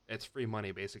 It's free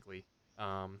money basically.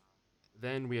 Um,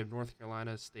 then we have North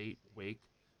Carolina State Wake.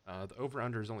 The over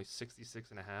under is only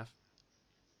 66.5.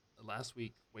 Last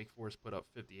week, Wake Forest put up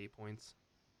 58 points,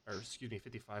 or excuse me,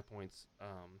 55 points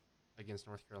against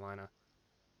North Carolina.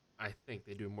 I think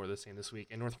they do more of the same this week,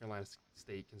 and North Carolina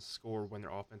State can score when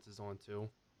their offense is on too.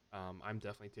 I'm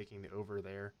definitely taking the over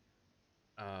there.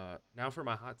 Now for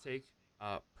my hot take,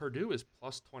 Purdue is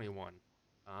plus 21.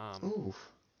 Um, Ooh.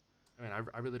 I mean,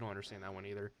 I really don't understand that one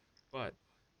either, but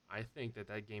I think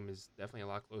that game is definitely a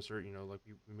lot closer. Like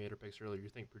we made our picks earlier. You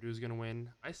think Purdue's going to win?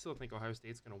 I still think Ohio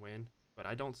State's going to win, but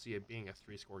I don't see it being a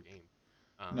three-score game.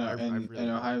 No, I and really don't.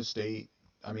 Ohio State,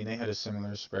 I mean, they had a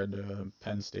similar spread to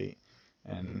Penn State,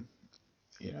 Hmm. and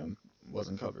you know,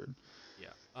 wasn't covered.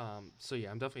 Yeah. So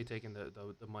yeah, I'm definitely taking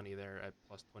the money there at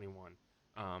plus 21.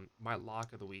 My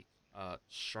lock of the week.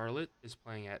 Charlotte is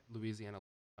playing at Louisiana.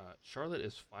 Charlotte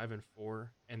is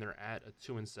 5-4, and they're at a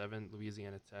 2-7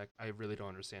 Louisiana Tech. I really don't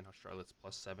understand how Charlotte's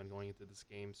 +7 going into this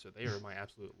game. So they are my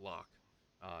absolute lock.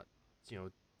 Uh, you know,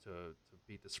 to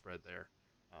beat the spread there.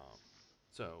 Um,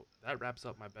 so that wraps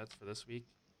up my bets for this week.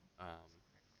 Um,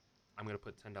 I'm gonna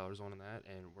put $10 on that,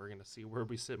 and we're gonna see where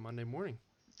we sit Monday morning.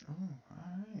 Oh, all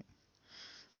right.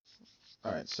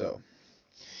 All right, so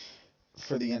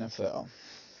for the NFL,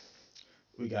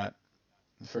 we got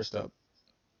first up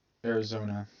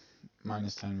Arizona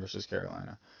 -10 versus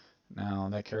Carolina. Now,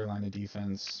 that Carolina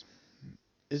defense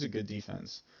is a good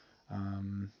defense.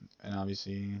 And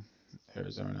obviously,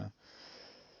 Arizona,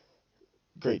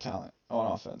 great talent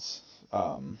on offense.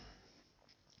 Um,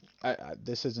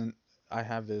 this isn't, I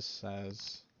have this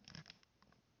as,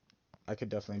 I could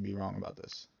definitely be wrong about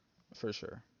this, for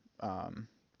sure. Um,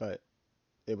 but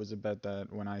it was a bet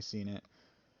that when I seen it,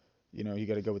 you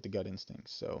got to go with the gut instinct.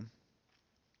 So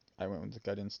I went with the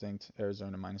gut instinct,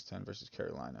 Arizona -10 versus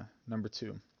Carolina. Number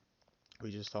two,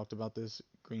 we just talked about this,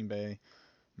 Green Bay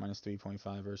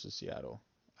 -3.5 versus Seattle.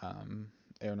 Um,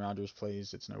 Aaron Rodgers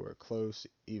plays, it's nowhere close.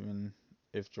 Even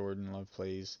if Jordan Love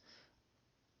plays,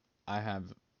 I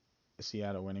have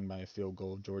Seattle winning by a field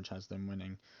goal. George has them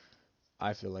winning.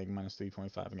 I feel like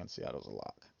 -3.5 against Seattle's a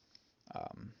lock.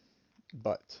 Um,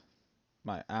 but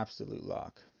my absolute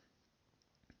lock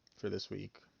for this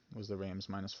week was the Rams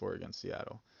 -4 against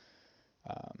Seattle.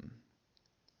 Um,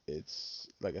 it's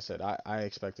like I said, I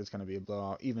expect it's going to be a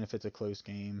blowout, even if it's a close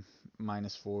game.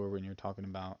 -4 when you're talking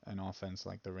about an offense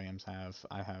like the Rams have,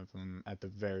 I have them at the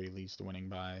very least winning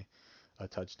by a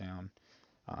touchdown.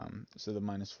 So the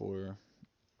 -4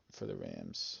 for the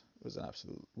Rams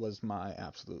was my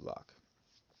absolute lock.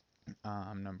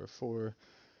 Number four,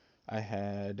 I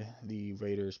had the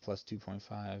Raiders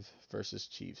 +2.5 versus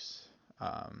Chiefs.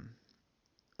 Um,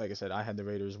 like I said, I had the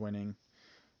Raiders winning,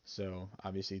 so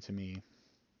obviously to me,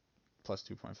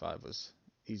 +2.5 was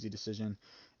easy decision.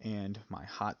 And my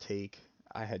hot take,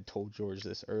 I had told George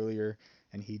this earlier,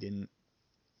 and he didn't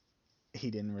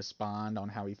respond on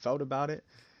how he felt about it.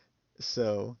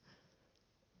 So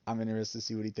I'm interested to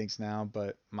see what he thinks now.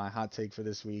 But my hot take for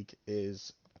this week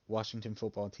is Washington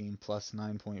football team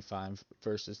 +9.5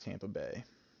 versus Tampa Bay.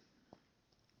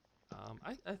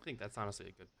 I think that's honestly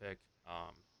a good pick.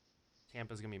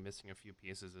 Tampa's gonna be missing a few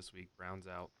pieces this week. Brown's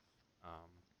out, um,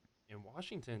 and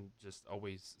Washington just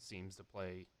always seems to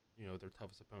play their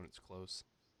toughest opponents close.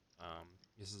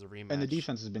 This is a And the rematch.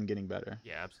 defense has been getting better.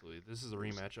 Yeah, absolutely. This is a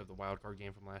rematch of the wild card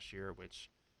game from last year, which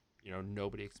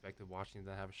nobody expected Washington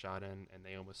to have a shot in, and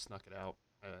they almost snuck it out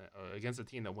against a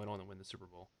team that went on to win the Super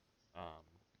Bowl. Um,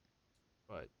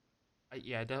 but I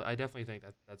definitely think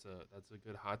that's a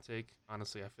good hot take.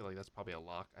 Honestly, I feel like that's probably a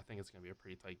lock. I think it's gonna be a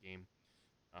pretty tight game.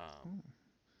 Um,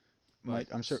 but Mike,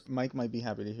 I'm sure Mike might be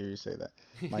happy to hear you say that.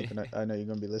 Mike, yeah, I know you're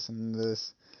gonna be listening to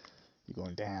this. You're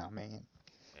going down, man.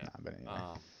 Nah, but anyway,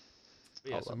 um,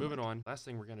 but yeah. I'll So love moving Mike. on. Last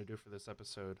thing we're gonna do for this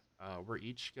episode, we're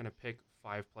each gonna pick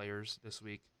 5 players this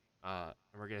week, and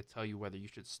we're gonna tell you whether you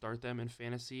should start them in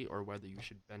fantasy or whether you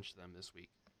should bench them this week.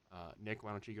 Nick,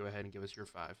 why don't you go ahead and give us your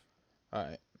 5? All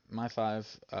right, my five.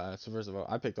 So first of all,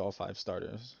 I picked all five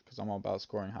starters because I'm all about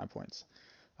scoring high points.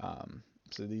 Um,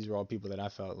 so these are all people that I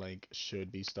felt like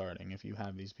should be starting. If you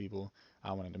have these people,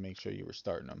 I wanted to make sure you were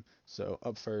starting them. So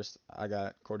up first, I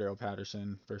got Cordero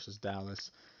Patterson versus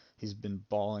Dallas. He's been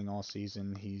balling all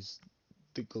season. He's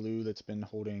the glue that's been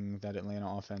holding that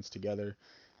Atlanta offense together,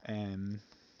 and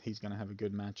he's gonna have a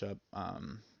good matchup.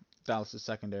 Dallas'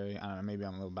 secondary, I don't know, maybe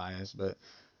I'm a little biased, but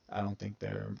I don't think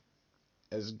they're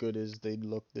as good as they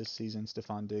look this season.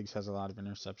 Stephon Diggs has a lot of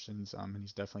interceptions, and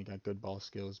he's definitely got good ball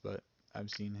skills, but I've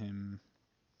seen him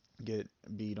get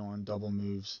beat on double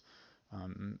moves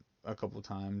a couple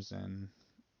times, and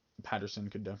Patterson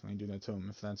could definitely do that to him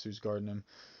if that's who's guarding him.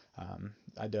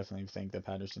 I definitely think that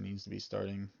Patterson needs to be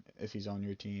starting if he's on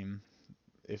your team.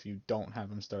 If you don't have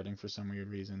him starting for some weird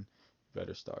reason, you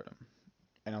better start him.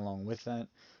 And along with that,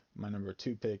 my number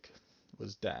two pick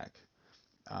was Dak.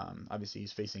 Obviously,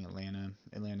 he's facing Atlanta.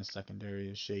 Atlanta's secondary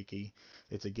is shaky.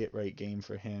 It's a get right game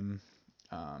for him.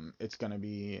 It's going to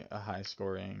be a high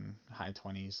scoring, high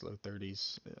 20s, low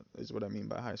 30s is what I mean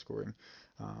by high scoring.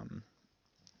 Um,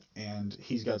 and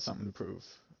he's got something to prove.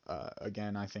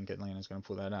 Again, I think Atlanta's going to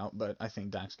pull that out, but I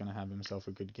think Dak's going to have himself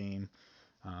a good game.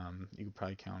 You could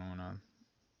probably count on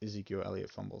a Ezekiel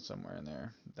Elliott fumble somewhere in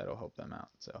there that'll help them out.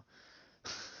 So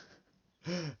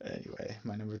anyway,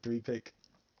 my number three pick,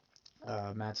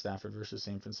 Matt Stafford versus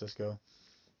San Francisco.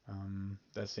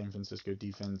 That San Francisco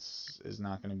defense is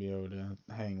not going to be able to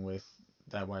hang with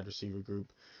that wide receiver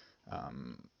group.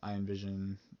 I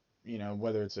envision,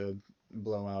 whether it's a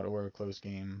blowout or a close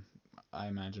game, I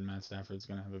imagine Matt Stafford's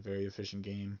going to have a very efficient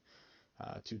game,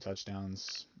 2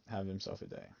 touchdowns, have himself a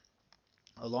day.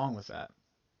 Along with that,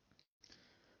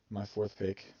 my fourth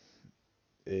pick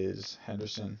is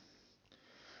Henderson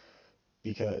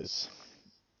because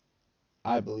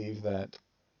I believe that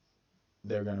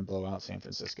they're going to blow out San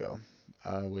Francisco,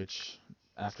 which,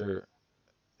 after,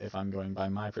 if I'm going by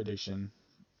my prediction,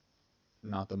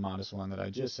 not the modest one that I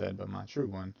just said, but my true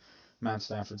one, Matt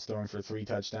Stafford's throwing for 3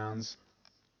 touchdowns,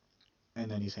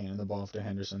 and then he's handing the ball off to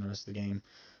Henderson the rest of the game.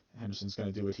 Henderson's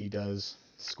going to do what he does,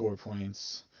 score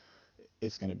points.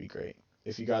 It's going to be great.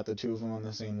 If you got the two of them on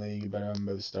the same league, you better have them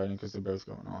both starting because they're both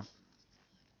going off.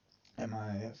 And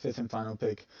my fifth and final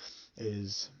pick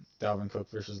is Dalvin Cook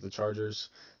versus the Chargers.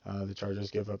 The Chargers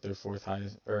give up their fourth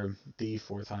highest, or the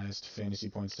fourth highest fantasy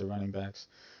points to running backs.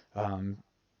 Um,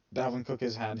 Dalvin Cook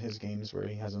has had his games where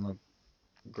he hasn't looked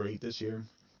great this year,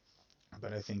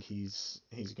 but I think he's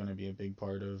going to be a big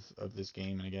part of this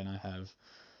game. And again, I have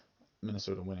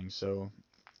Minnesota winning, so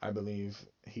I believe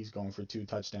he's going for 2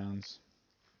 touchdowns.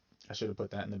 I should have put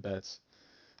that in the bets,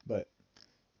 but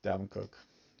Dalvin Cook,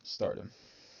 start him.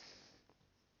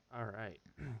 All right.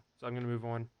 So I'm going to move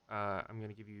on. I'm going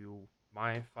to give you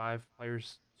my 5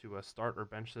 players to start or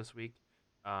bench this week.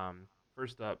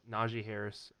 First up, Najee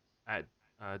Harris at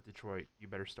Detroit. You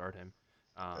better start him.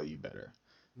 Oh, Um, you better.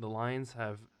 the Lions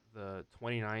have the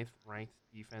 29th ranked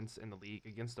defense in the league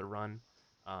against the run.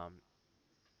 Um,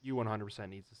 you 100%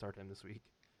 needs to start him this week.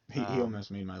 He Um,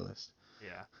 almost made my list.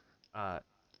 yeah. Uh,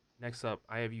 Next up,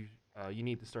 I have you. You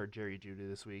need to start Jerry Judy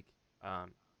this week.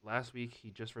 Last week he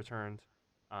just returned.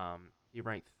 He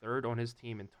ranked third on his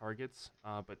team in targets,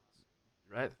 but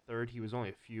at third he was only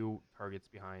a few targets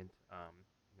behind.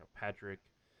 Patrick,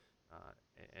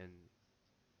 and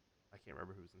I can't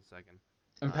remember who was in second.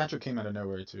 And Um, Patrick came out of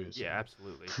nowhere too. So. yeah,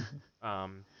 absolutely.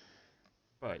 Um,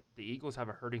 but the Eagles have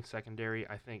a hurting secondary.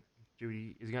 I think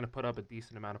Judy is going to put up a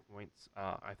decent amount of points.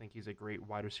 I think he's a great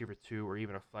wide receiver too, or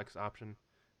even a flex option.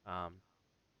 Um,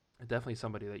 Definitely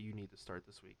somebody that you need to start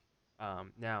this week.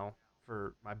 Now,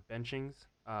 for my benchings,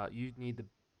 you need to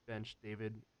bench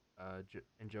David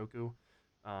Njoku.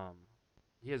 Um,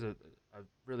 he has a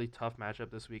really tough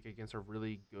matchup this week against a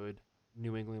really good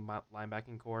New England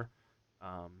linebacking core.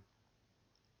 Um,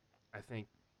 I think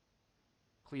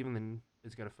Cleveland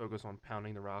is going to focus on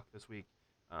pounding the rock this week.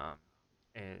 Um,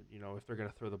 and, if they're going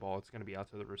to throw the ball, it's going to be out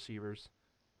to the receivers.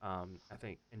 I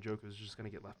think Njoku is just going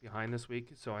to get left behind this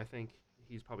week. So I think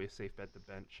he's probably a safe bet to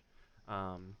bench.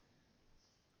 Um,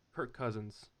 Kirk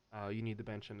Cousins, you need to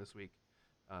bench him this week.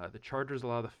 The Chargers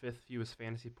allow the fifth fewest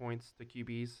fantasy points to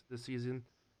QBs this season.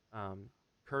 Um,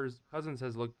 Cousins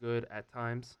has looked good at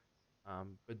times,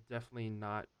 but definitely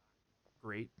not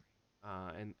great.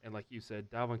 And like you said,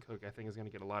 Dalvin Cook, I think, is going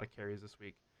to get a lot of carries this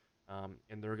week,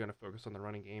 and they're going to focus on the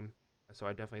running game. So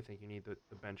I definitely think you need to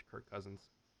bench Kirk Cousins.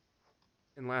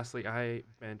 And lastly, I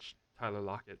benched Tyler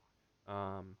Lockett.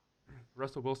 Um,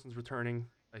 Russell Wilson's returning.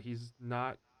 He's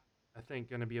not, I think,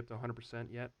 going to be up to 100%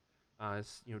 yet.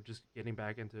 It's, just getting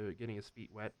back into getting his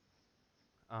feet wet.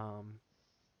 Um,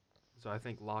 so I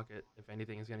think Lockett, if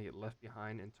anything, is going to get left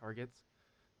behind in targets.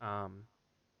 Um,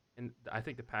 and I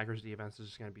think the Packers defense is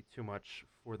just going to be too much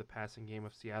for the passing game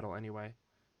of Seattle anyway.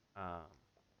 Um,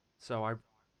 so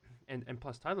and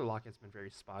plus Tyler Lockett's been very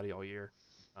spotty all year.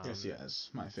 Yes, Um, yes.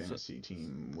 My so fantasy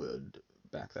team would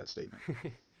back that statement.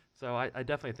 so I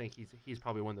definitely think he's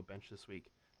probably one the bench this week.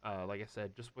 Like I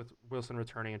said, just with Wilson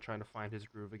returning and trying to find his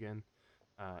groove again,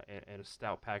 and a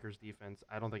stout Packers defense,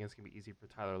 I don't think it's gonna be easy for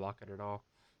Tyler Lockett at all.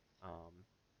 Um,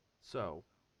 so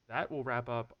that will wrap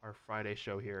up our Friday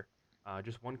show here.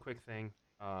 Just one quick thing,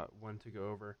 one to go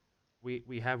over.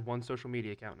 We have one social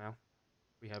media account now.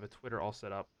 We have a Twitter all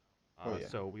set up. Oh yeah.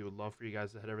 So we would love for you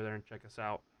guys to head over there and check us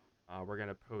out. We're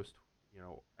gonna post,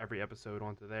 every episode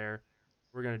onto there.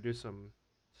 We're gonna do some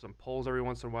polls every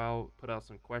once in a while. Put out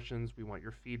some questions. We want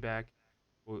your feedback.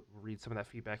 We'll read some of that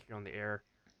feedback here on the air.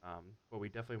 But we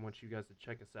definitely want you guys to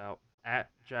check us out at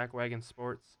Jackwagon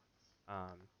Sports.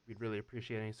 We'd really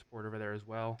appreciate any support over there as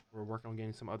well. We're working on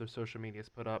getting some other social medias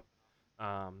put up.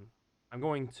 Um, I'm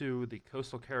going to the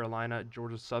Coastal Carolina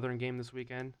Georgia Southern game this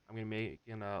weekend. I'm going to make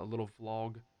a little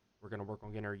vlog. We're going to work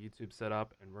on getting our YouTube set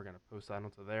up, and we're going to post that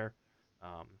onto there.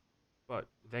 Um, but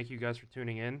thank you guys for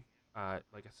tuning in.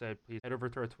 Like I said, please head over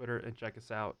to our Twitter and check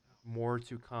us out. More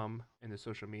to come in the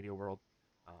social media world.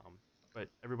 Um, but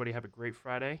everybody have a great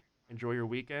Friday. Enjoy your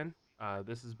weekend.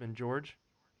 This has been George.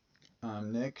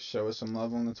 Nick, show us some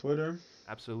love on the Twitter.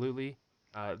 Absolutely.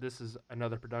 This is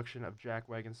another production of Jack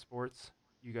Wagon Sports.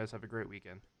 You guys have a great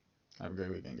weekend. Have a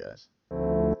great weekend, guys.